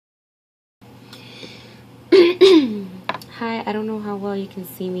Hi, I don't know how well you can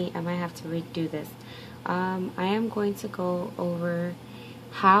see me. I might have to redo this. I am going to go over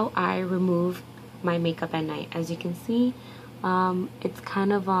how I remove my makeup at night. As you can see, it's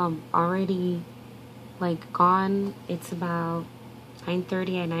kind of already like gone. It's about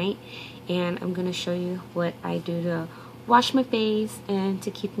 9:30 at night, and I'm gonna show you what I do to wash my face and to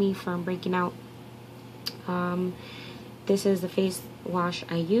keep me from breaking out. This is the face wash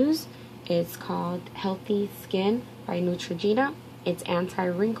I use. It's called Healthy Skin by Neutrogena. It's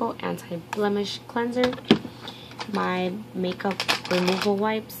anti-wrinkle, anti-blemish cleanser. My makeup removal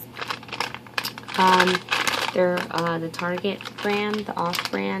wipes. They're the Target brand, the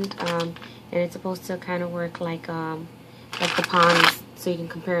off-brand, and it's supposed to kind of work like the Pond's, so you can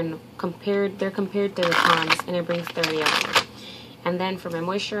compare. They're compared to the Pond's, and it brings 30 out. And then for my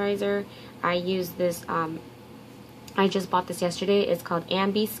moisturizer, I use this. I just bought this yesterday. It's called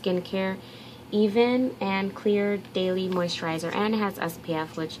AMBI Skincare Even and Clear Daily Moisturizer, and it has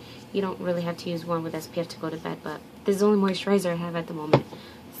SPF, which you don't really have to use one with SPF to go to bed, but this is the only moisturizer I have at the moment.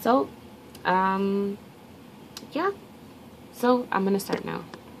 So, yeah. So I'm gonna start now.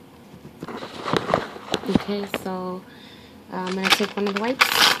 Okay, so I'm gonna take one of the wipes,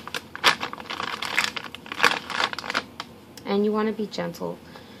 and you want to be gentle.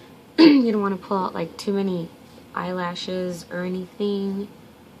 You don't want to pull out like too many eyelashes or anything.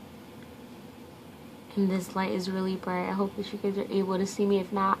 And this light is really bright. I hope that you guys are able to see me.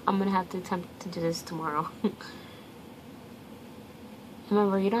 If not, I'm gonna have to attempt to do this tomorrow.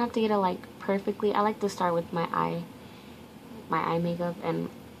 Remember, you don't have to get it like perfectly. I like to start with my eye makeup, and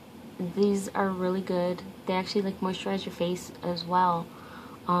these are really good. They actually like moisturize your face as well.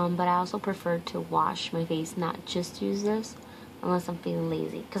 But I also prefer to wash my face, not just use this unless I'm feeling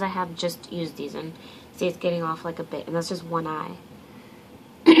lazy, because I have just used these and see it's getting off like a bit, and that's just one eye.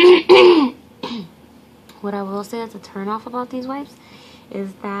 What I will say that's a turn off about these wipes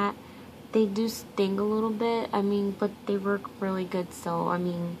is that they do sting a little bit. I mean, but they work really good. So I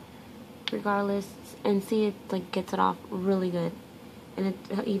mean, regardless, and see, it like gets it off really good, and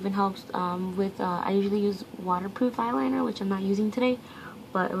it even helps with. I usually use waterproof eyeliner, which I'm not using today,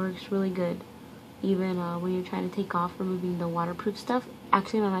 but it works really good. Even when you're trying to take off removing the waterproof stuff.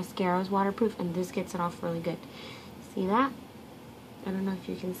 Actually, my mascara is waterproof, and this gets it off really good. See that? I don't know if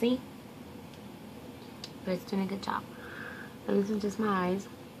you can see, but it's doing a good job. And this is just my eyes.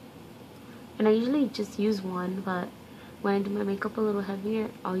 And I usually just use one, but when I do my makeup a little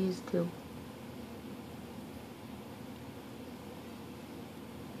heavier, I'll use two.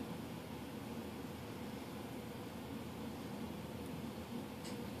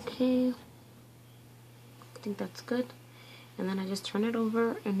 Okay. I think that's good. And then I just turn it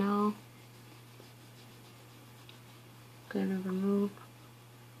over, and now I'm gonna remove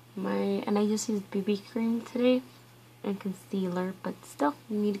and I just used BB cream today and concealer, but still,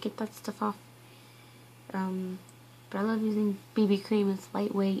 you need to get that stuff off. But I love using BB cream. It's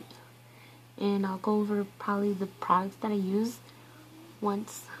lightweight, and I'll go over probably the products that I use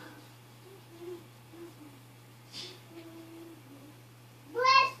once.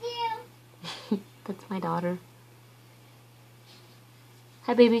 Bless you. That's my daughter.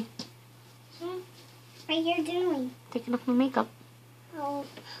 Hi, baby. What are you doing? Taking off my makeup. Oh,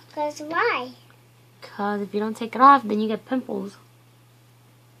 because why? Because if you don't take it off, then you get pimples.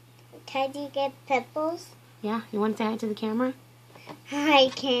 Because you get pimples? Yeah, you want to say hi to the camera? Hi,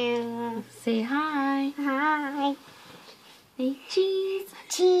 camera. Say hi. Hi. Hey, cheese.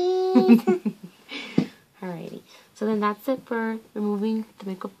 Cheese. Alrighty. So then that's it for removing the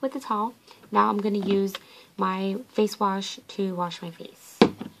makeup with the towel. Now I'm going to use my face wash to wash my face.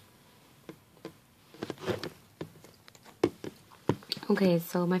 Okay,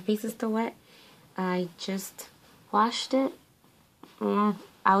 so my face is still wet. I just washed it. I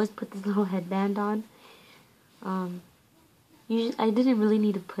always put this little headband on. Usually I didn't really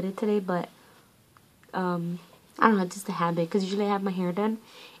need to put it today, but I don't know, it's just a habit, because usually I have my hair done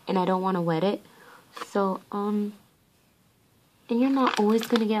and I don't want to wet it. So and you're not always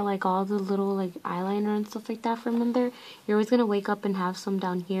gonna get like all the little like eyeliner and stuff like that from in there. You're always gonna wake up and have some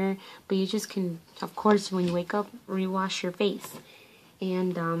down here, but you just can, of course, when you wake up, rewash your face.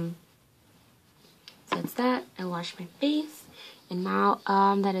 And so that's that. I wash my face, and now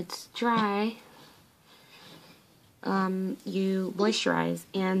that it's dry, you moisturize,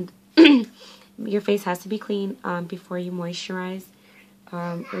 and your face has to be clean before you moisturize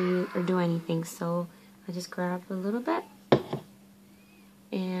or do anything. So I just grab a little bit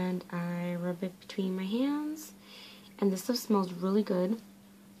and I rub it between my hands, and this stuff smells really good.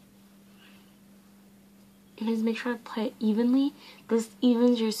 And just make sure I apply it evenly. This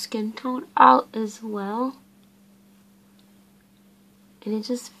evens your skin tone out as well. and it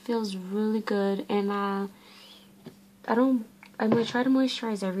just feels really good. And I'm gonna try to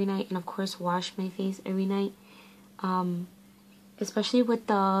moisturize every night, and of course wash my face every night. Especially with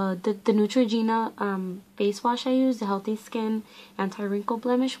the Neutrogena face wash I use, the Healthy Skin Anti-Wrinkle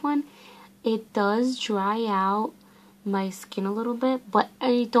Blemish one. It does dry out my skin a little bit, but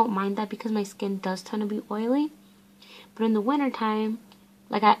I don't mind that because my skin does tend to be oily. But in the winter time,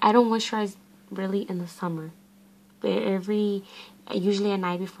 like I don't moisturize really in the summer. Usually at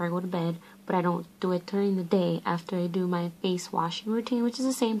night before I go to bed, but I don't do it during the day after I do my face washing routine, which is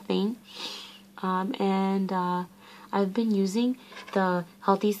the same thing. I've been using the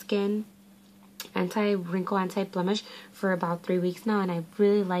Healthy Skin Anti-Wrinkle, Anti-Blemish for about 3 weeks now, and I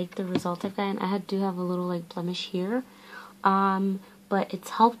really like the results I've gotten. I do have a little like blemish here, but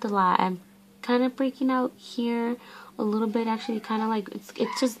it's helped a lot. I'm kind of breaking out here a little bit, actually, kind of like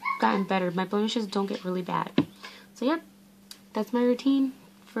it's just gotten better. My blemishes don't get really bad. So yeah, that's my routine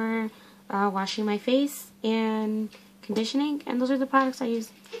for washing my face and conditioning, and those are the products I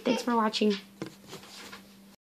use. Thanks for watching.